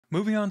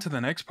Moving on to the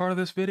next part of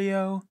this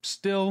video,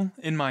 still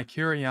in my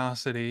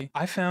curiosity,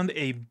 I found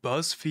a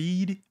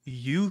BuzzFeed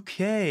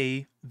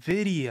UK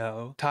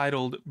video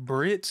titled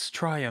Brits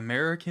Try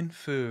American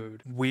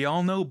Food. We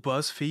all know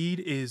BuzzFeed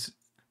is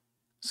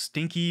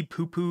stinky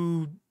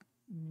poo-poo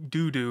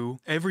doo-doo.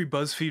 Every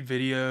BuzzFeed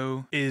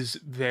video is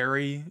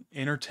very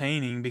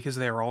entertaining because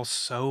they're all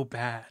so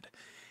bad.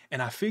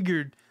 And I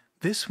figured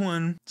this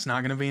one, it's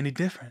not gonna be any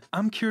different.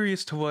 I'm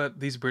curious to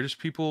what these British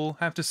people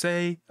have to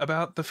say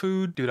about the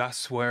food. Dude, I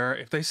swear,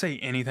 if they say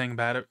anything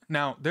bad,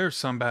 now there's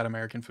some bad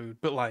American food,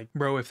 but like,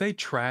 bro, if they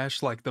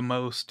trash like the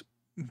most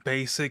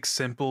basic,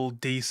 simple,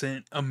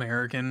 decent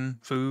American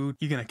food,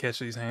 you're gonna catch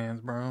these hands,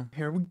 bro.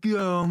 Here we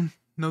go.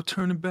 No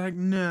turning back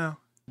now.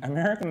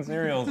 American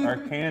cereals are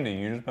candy.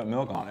 You just put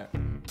milk on it.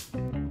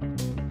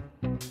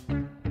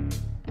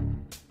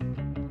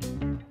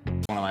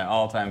 One of my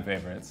all-time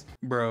favorites.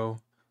 Bro,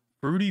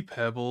 Fruity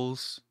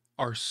Pebbles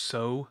are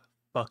so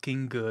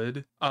fucking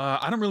good.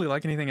 I don't really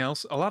like anything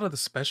else. A lot of the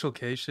Special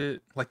K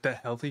shit, like the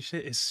healthy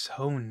shit, is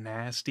so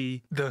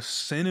nasty. The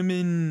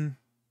cinnamon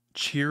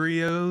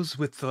Cheerios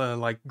with the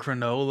like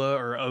granola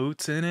or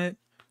oats in it,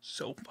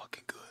 so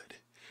fucking good.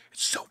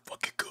 It's so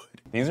fucking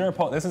good.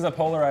 This is a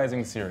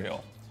polarizing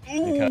cereal.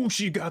 Ooh,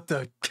 she got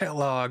the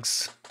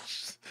Kellogg's.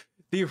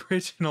 The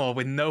original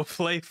with no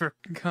flavor.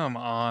 Come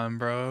on,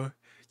 bro.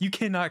 You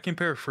cannot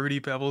compare Fruity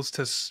Pebbles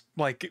to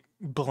like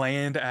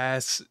bland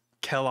ass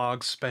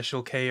Kellogg's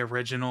Special K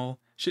original.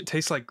 Shit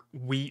tastes like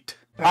wheat.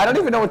 I don't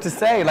even know what to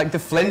say. Like the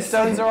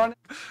Flintstones are on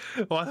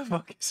it. Why the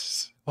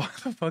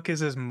fuck is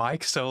his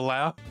mic so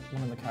loud?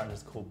 One of the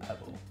characters called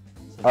Pebble.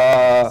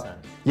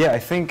 Yeah, I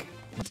think.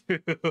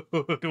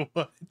 Dude,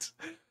 what?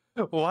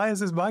 Why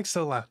is his mic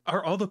so loud?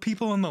 Are all the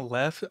people on the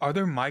left, are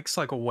their mics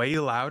like way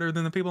louder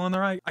than the people on the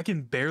right? I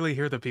can barely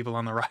hear the people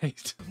on the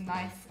right.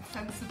 Nice,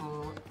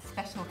 sensible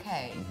Special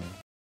K.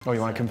 Oh, you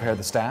want to compare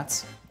the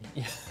stats?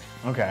 Yeah.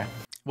 Okay.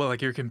 Well,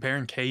 like you're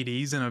comparing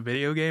KDs in a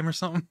video game or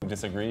something?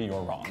 Disagree,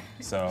 you're wrong.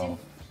 So,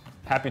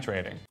 happy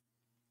trading.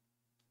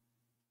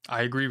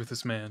 I agree with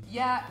this man.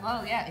 Yeah,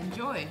 well, yeah,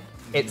 enjoy.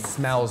 It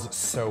smells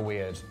so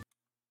weird.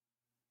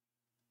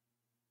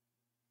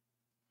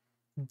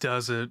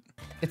 Does it?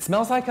 It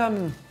smells like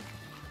What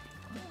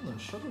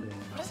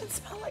does it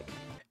smell like?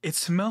 It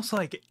smells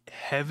like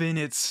heaven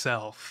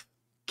itself.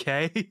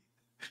 Okay?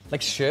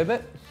 like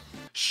sherbet.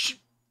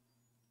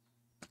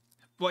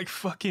 Like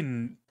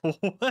fucking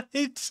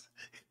what?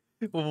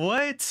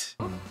 What? This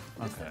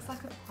looks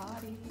like a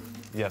party.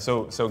 Yeah,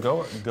 so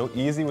go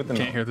easy with the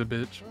milk. Can't hear the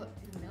bitch. Look,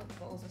 the milk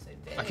bowls are so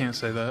big. I can't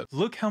say that.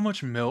 Look how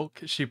much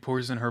milk she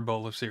pours in her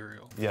bowl of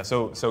cereal. Yeah,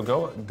 so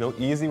go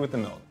easy with the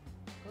milk.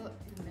 Look,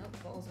 the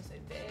milk bowls are so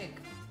big.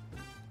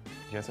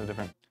 You guys have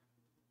different.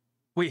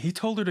 Wait, he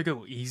told her to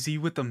go easy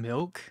with the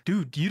milk?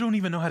 Dude, you don't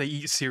even know how to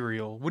eat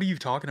cereal. What are you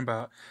talking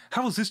about?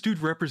 How is this dude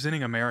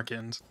representing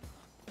Americans?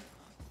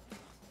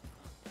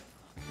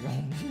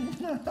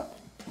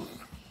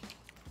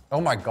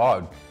 Oh my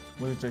god.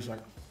 What does it taste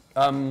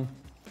like?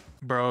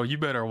 Bro, you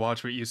better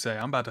watch what you say.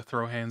 I'm about to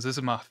throw hands. This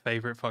is my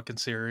favorite fucking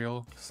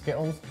cereal.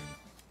 Skittles.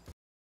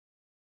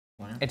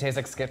 It tastes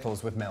like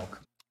Skittles with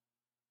milk.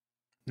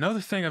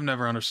 Another thing I've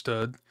never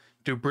understood.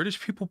 Do British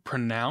people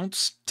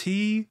pronounce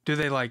T? Do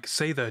they like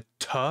say the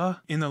tuh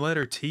in the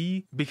letter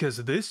T?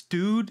 Because this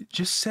dude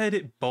just said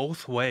it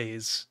both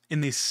ways in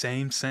the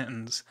same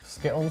sentence.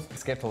 Skittles.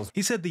 Skittles.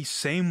 He said the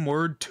same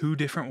word 2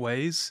 different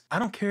ways. I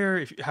don't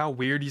care how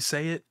weird you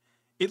say it.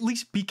 At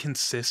least be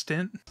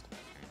consistent.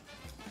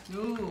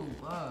 Ooh,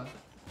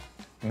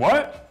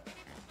 What?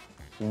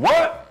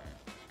 What?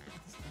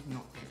 this does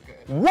not taste good.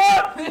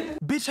 What?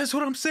 Bitch, that's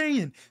what I'm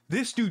saying.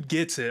 This dude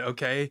gets it,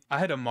 okay? I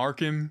had to mark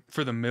him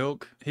for the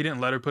milk. He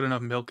didn't let her put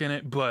enough milk in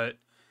it, but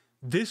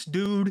this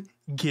dude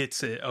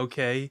gets it,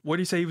 okay? What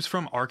do you say he was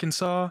from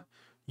Arkansas?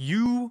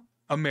 You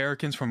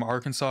Americans from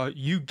Arkansas,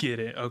 you get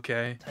it,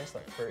 okay? Tastes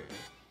like fruit.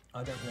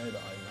 I don't know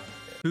that I like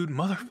it. Dude,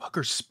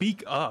 motherfucker,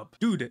 speak up.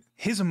 Dude,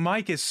 his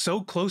mic is so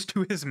close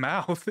to his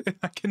mouth,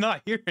 I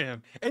cannot hear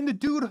him. And the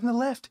dude on the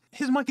left,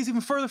 his mic is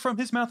even further from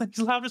his mouth and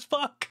he's loud as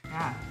fuck.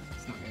 Yeah,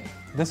 it's not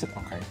good. This is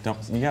okay.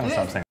 You gotta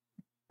stop saying.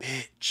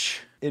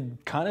 Bitch.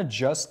 It kind of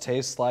just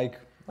tastes like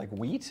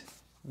wheat.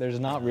 There's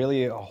not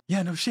really a...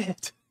 Yeah, no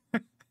shit.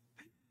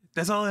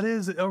 That's all it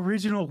is,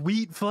 original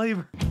wheat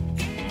flavor.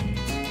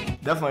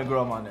 Definitely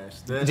grow up on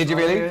this. Did you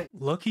really?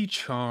 Lucky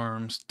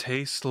Charms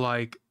taste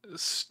like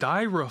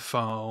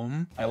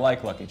styrofoam. I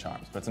like Lucky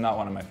Charms, but it's not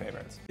one of my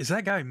favorites. Is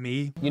that guy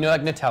me? You know,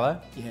 like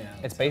Nutella? Yeah.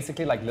 It's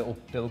basically like little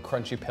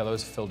crunchy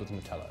pillows filled with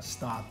Nutella.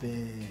 Stop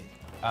it.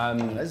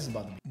 This is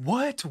about to be.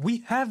 What?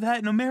 We have that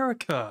in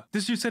America.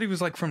 This dude said he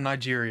was like from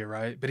Nigeria,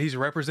 right? But he's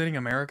representing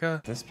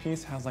America. This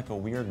piece has like a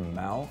weird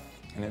mouth,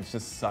 and it's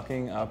just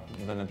sucking up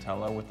the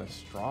Nutella with a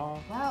straw.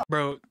 Wow.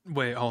 Bro,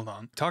 wait, hold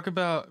on. Talk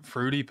about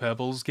Fruity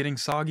Pebbles getting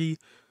soggy.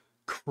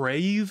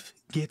 Crave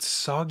gets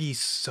soggy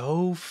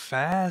so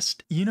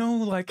fast. You know,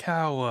 like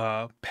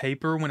how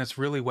paper, when it's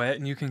really wet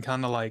and you can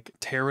kind of like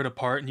tear it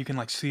apart and you can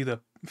like see the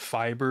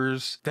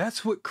fibers.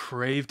 That's what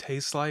Crave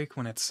tastes like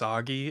when it's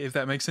soggy, if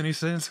that makes any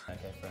sense.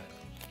 Okay, right.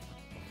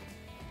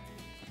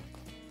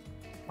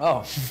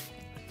 Oh.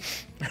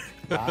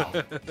 Wow.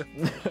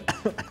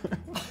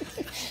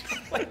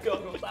 My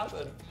God, what's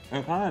happened?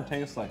 It kind of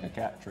tastes like a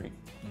cat treat.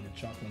 Like a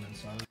chocolate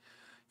inside.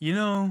 You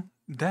know,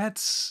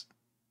 that's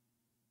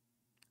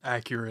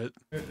accurate.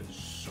 It is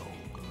so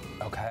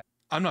good. Okay.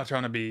 I'm not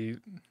trying to be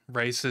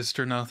racist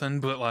or nothing,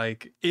 but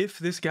like, if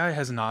this guy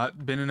has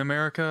not been in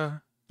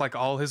America like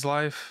all his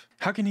life,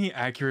 how can he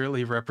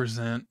accurately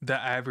represent the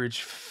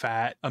average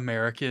fat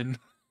American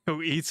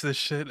who eats this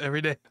shit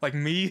every day? Like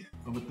me?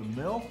 But with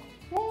the milk,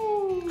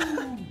 woo,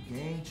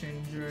 game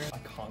changer. I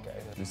can't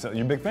get it. So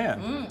you're a big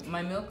fan.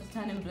 My milk is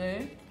turning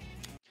blue.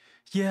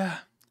 Yeah.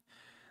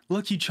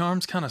 Lucky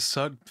Charms kind of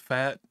sucked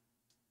fat,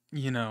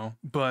 you know,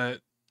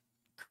 but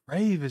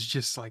Crave is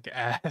just like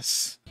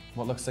ass.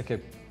 What looks like a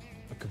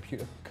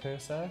computer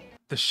cursor?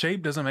 The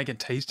shape doesn't make it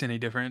taste any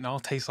different. It all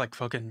tastes like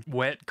fucking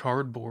wet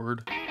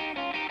cardboard.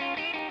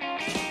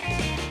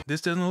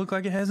 This doesn't look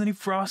like it has any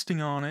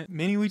frosting on it.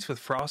 Mini wheats with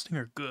frosting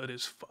are good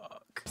as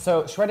fuck.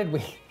 So shredded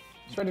wheat.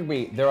 Shredded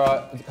wheat, there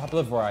are a couple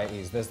of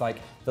varieties. There's like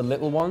the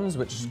little ones,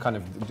 which is kind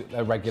of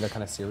a regular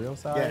kind of cereal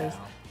size. Yeah.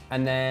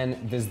 And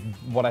then there's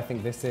what I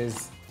think this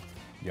is.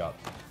 Yup.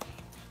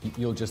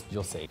 You'll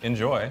see.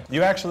 Enjoy.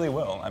 You actually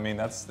will. I mean,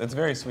 it's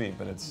very sweet,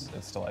 but it's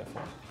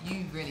delightful.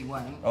 You really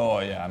won't. Oh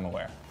yeah, I'm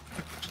aware.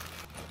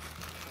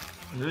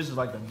 This is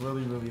like a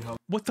really, really healthy.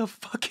 What the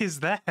fuck is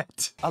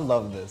that? I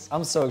love this.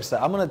 I'm so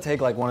excited. I'm gonna take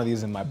like one of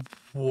these in my.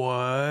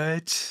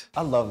 What?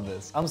 I love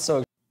this. I'm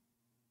so.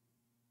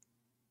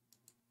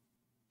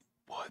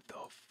 What the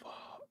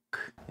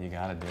fuck? You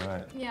gotta do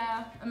it.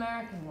 Yeah,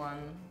 American one.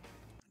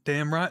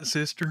 Damn right,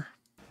 sister.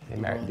 The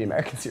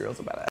American cereals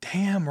are better.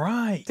 Damn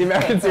right. The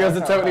American cereals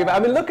are totally better. I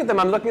mean, look at them.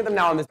 I'm looking at them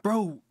now on this.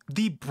 Bro,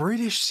 the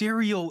British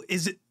cereal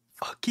is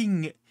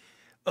fucking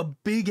a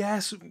big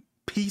ass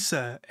piece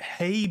of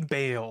hay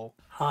bale.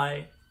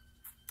 Hi,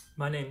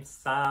 my name's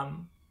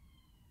Sam,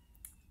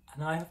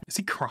 and I have Is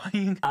he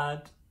crying?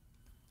 had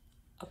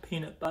a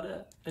peanut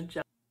butter and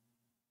jelly.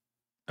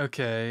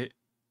 Okay.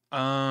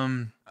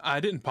 I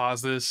didn't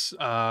pause this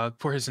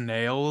for his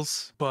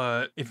nails,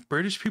 but if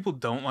British people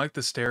don't like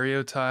the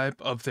stereotype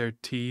of their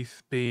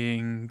teeth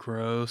being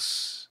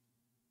gross,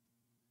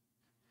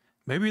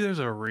 maybe there's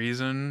a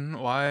reason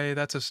why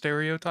that's a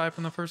stereotype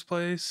in the first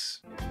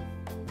place.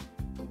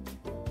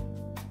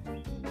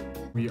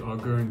 We are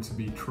going to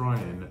be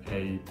trying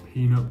a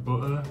peanut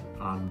butter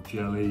and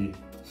jelly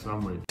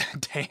sandwich.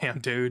 Damn,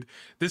 dude.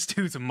 This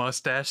dude's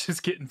mustache is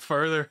getting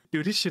further.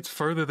 Dude, his shit's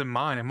further than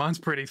mine, and mine's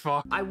pretty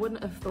fucked. I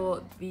wouldn't have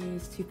thought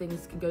these two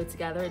things could go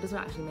together. It doesn't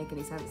actually make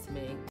any sense to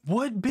me.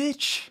 What,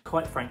 bitch?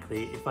 Quite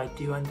frankly, if I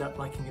do end up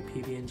liking a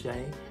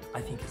PB&J, I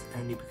think it's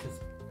only because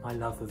my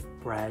love of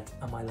bread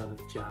and my love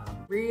of jam.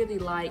 Really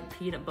like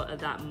peanut butter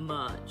that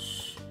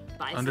much.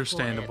 But I support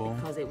Understandable. it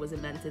because it was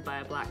invented by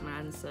a black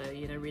man, so,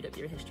 you know, read up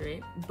your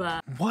history.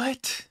 But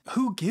What?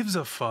 Who gives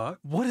a fuck?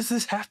 What does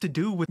this have to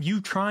do with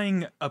you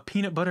trying a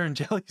peanut butter and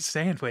jelly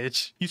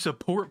sandwich? You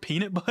support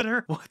peanut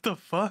butter? What the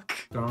fuck?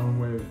 Down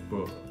with,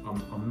 but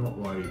I'm not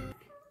like,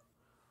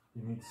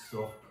 you need to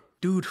stop.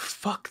 Dude,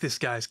 fuck this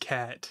guy's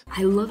cat.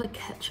 I love a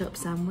ketchup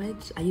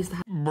sandwich. I used to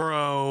have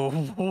Bro,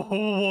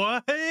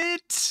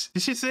 what?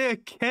 Did she say a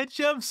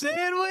ketchup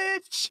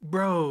sandwich?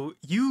 Bro,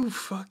 you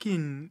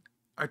fucking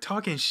are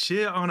talking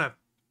shit on a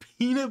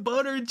peanut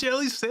butter and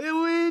jelly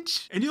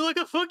sandwich? And you like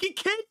a fucking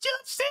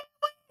ketchup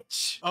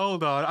sandwich?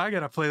 Hold on, I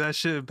gotta play that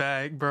shit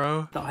back,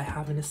 bro. That I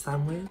have in a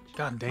sandwich.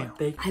 God damn. Like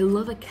they I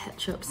love a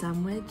ketchup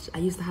sandwich. I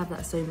used to have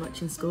that so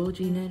much in school,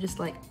 do you know, just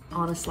like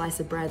on a slice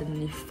of bread and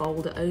then you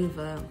fold it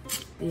over.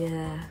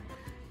 Yeah.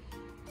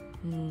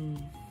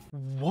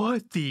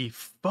 What the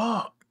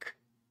fuck?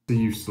 I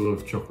used to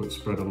love chocolate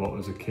spread a lot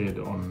as a kid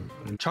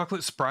and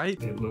Chocolate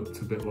Sprite? it looked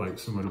a bit like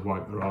someone had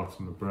wiped their ass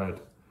on the bread.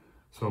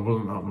 So I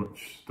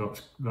wasn't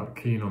that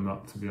keen on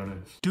that, to be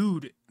honest.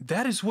 Dude,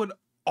 that is what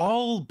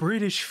all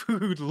British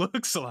food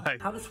looks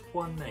like. How does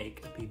one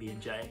make a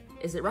PB&J?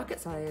 Is it rocket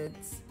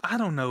science? I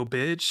don't know,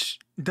 bitch.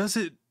 Does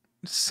it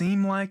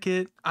seem like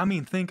it? I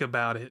mean, think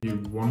about it. You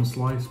one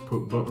slice,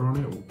 put butter on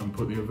it, and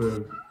put the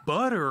other.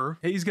 Butter?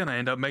 He's gonna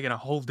end up making a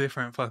whole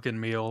different fucking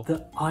meal.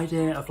 The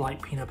idea of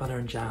like peanut butter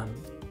and jam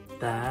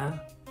there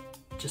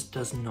just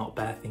does not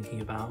bear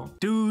thinking about.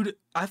 Dude,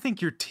 I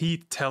think your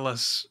teeth tell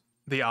us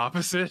the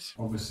opposite.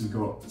 Obviously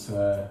got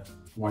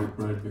white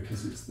bread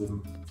because it's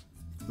the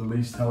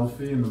least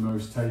healthy and the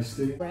most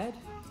tasty. Bread?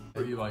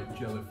 Pretty like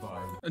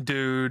jellified.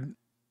 Dude,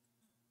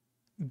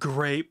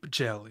 grape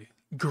jelly.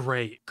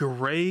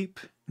 Grape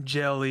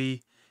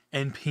jelly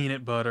and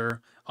peanut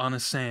butter on a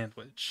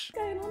sandwich.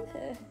 What's going on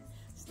here?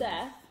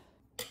 Steph?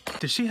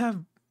 Does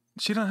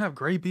she don't have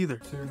grape either.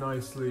 Too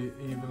nicely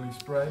evenly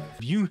spread.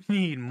 You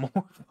need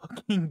more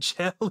fucking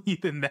jelly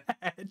than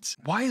that.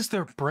 Why is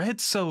their bread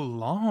so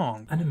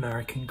long? An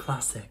American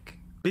classic.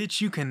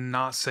 Bitch, you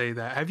cannot say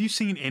that. Have you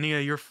seen any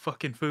of your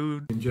fucking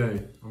food?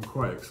 Jay, I'm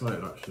quite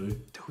excited actually.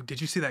 Dude, did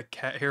you see that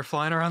cat hair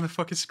flying around the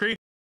fucking screen?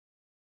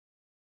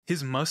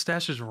 His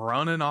mustache is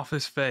running off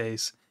his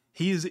face.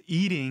 He is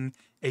eating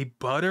a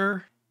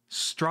butter,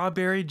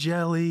 strawberry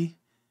jelly,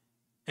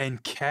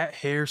 and cat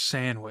hair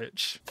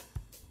sandwich.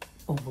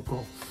 Oh my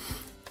god.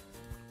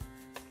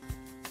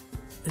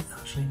 It's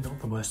actually not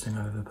the worst thing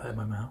I've ever put in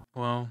my mouth.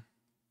 Well,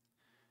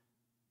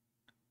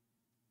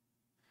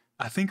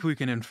 I think we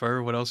can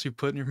infer what else you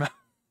put in your mouth.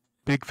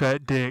 Big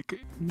fat dick.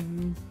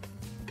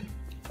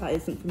 That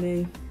isn't for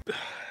me.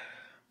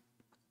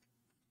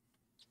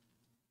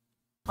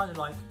 Kind of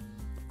like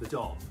the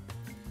dom,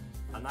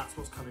 and that's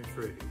what's coming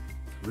through. It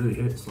really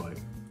hits, like,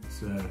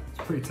 it's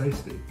pretty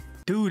tasty.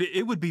 Dude,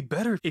 it would be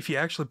better if you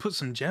actually put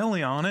some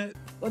jelly on it.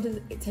 What does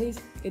it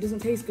taste? It doesn't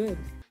taste good.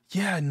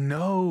 Yeah,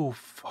 no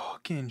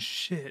fucking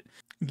shit.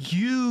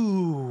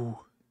 You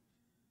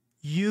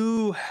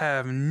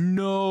have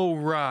no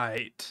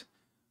right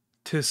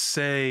to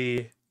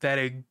say that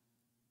a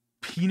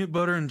peanut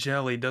butter and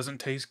jelly doesn't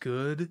taste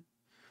good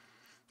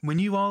when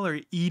you all are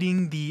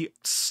eating the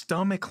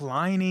stomach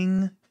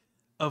lining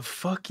of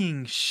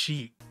fucking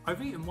sheep.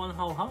 I've eaten one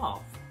whole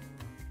half.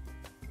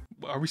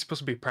 Are we supposed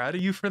to be proud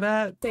of you for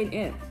that? This ain't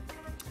it.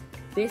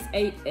 This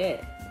ain't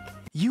it.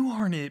 You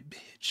aren't it,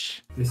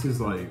 bitch. This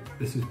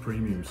is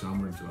premium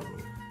sandwich level.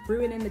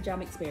 Ruining the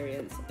jam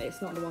experience.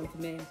 It's not the one for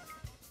me.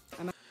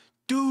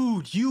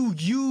 Dude, you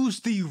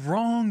used the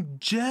wrong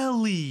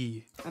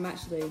jelly. I'm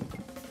actually,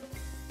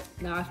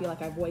 now I feel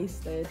like I've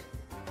wasted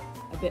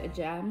a bit of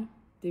jam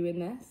doing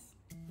this.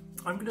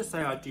 I'm gonna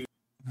say I do.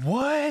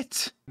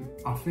 What?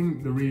 I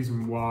think the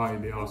reason why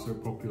they are so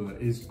popular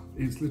is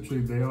it's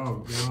literally they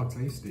are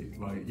tasty.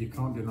 Like, you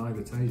can't deny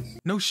the taste.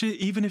 No shit,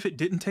 even if it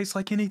didn't taste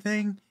like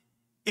anything,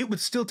 it would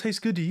still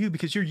taste good to you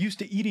because you're used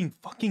to eating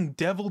fucking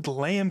deviled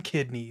lamb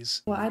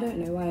kidneys. Well, I don't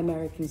know why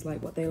Americans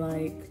like what they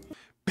like.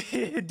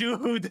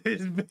 Dude,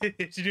 this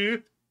bitch,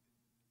 dude.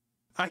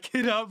 I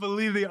cannot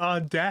believe the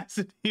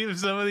audacity of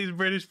some of these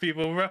British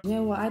people, bro. You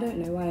know what? I don't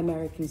know why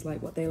Americans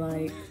like what they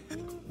like.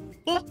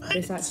 What?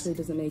 This actually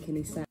doesn't make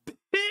any sense.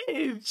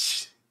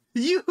 Bitch!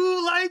 You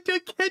liked a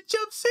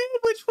ketchup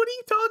sandwich? What are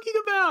you talking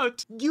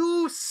about?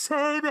 You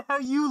said how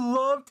you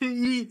love to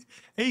eat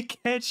a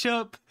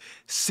ketchup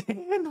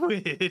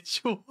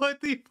sandwich.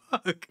 What the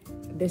fuck?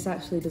 This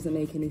actually doesn't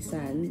make any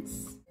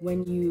sense.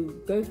 When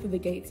you go through the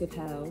gates of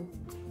hell,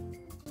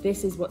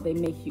 this is what they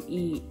make you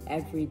eat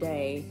every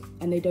day,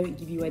 and they don't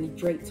give you any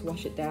drink to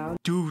wash it down.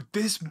 Dude,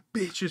 this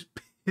bitch is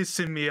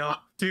pissing me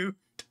off, dude.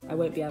 I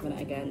won't be having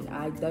it again.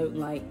 I don't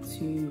like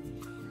to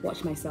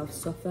watch myself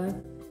suffer.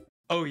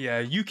 Oh yeah,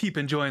 you keep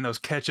enjoying those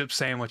ketchup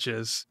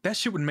sandwiches. That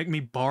shit would make me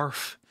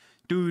barf.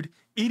 Dude,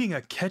 eating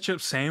a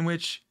ketchup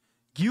sandwich,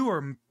 you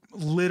are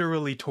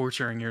literally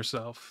torturing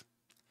yourself.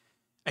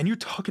 And you're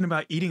talking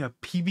about eating a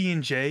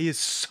PB&J is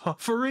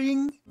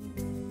suffering?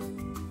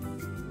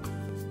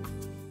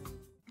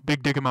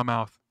 Big dick in my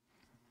mouth.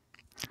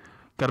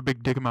 Got a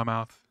big dick in my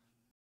mouth.